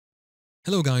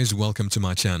Hello guys, welcome to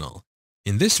my channel.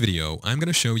 In this video, I'm going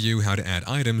to show you how to add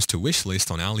items to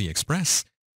Wishlist on AliExpress.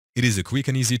 It is a quick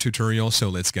and easy tutorial, so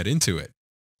let's get into it.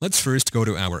 Let's first go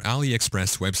to our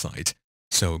AliExpress website.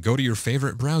 So go to your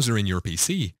favorite browser in your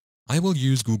PC. I will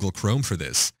use Google Chrome for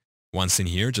this. Once in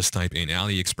here, just type in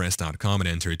aliexpress.com and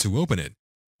enter to open it.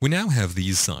 We now have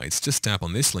these sites. Just tap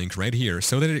on this link right here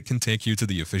so that it can take you to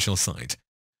the official site.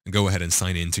 Go ahead and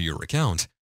sign in to your account.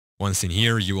 Once in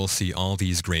here, you will see all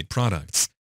these great products.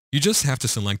 You just have to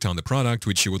select on the product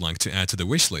which you would like to add to the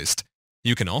wish list.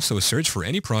 You can also search for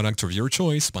any product of your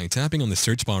choice by tapping on the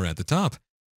search bar at the top.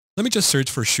 Let me just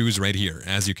search for shoes right here.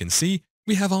 As you can see,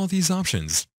 we have all these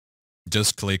options.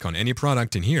 Just click on any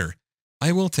product in here.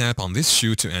 I will tap on this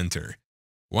shoe to enter.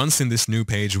 Once in this new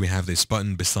page, we have this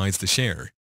button besides the share.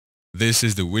 This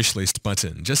is the wish list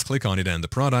button. Just click on it and the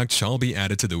product shall be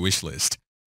added to the wish list.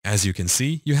 As you can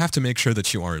see, you have to make sure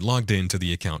that you are logged into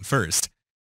the account first.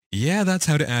 Yeah, that's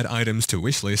how to add items to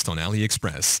Wishlist on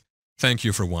AliExpress. Thank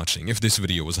you for watching. If this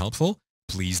video was helpful,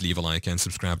 please leave a like and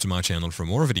subscribe to my channel for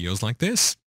more videos like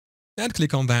this. And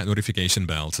click on that notification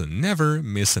bell to never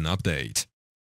miss an update.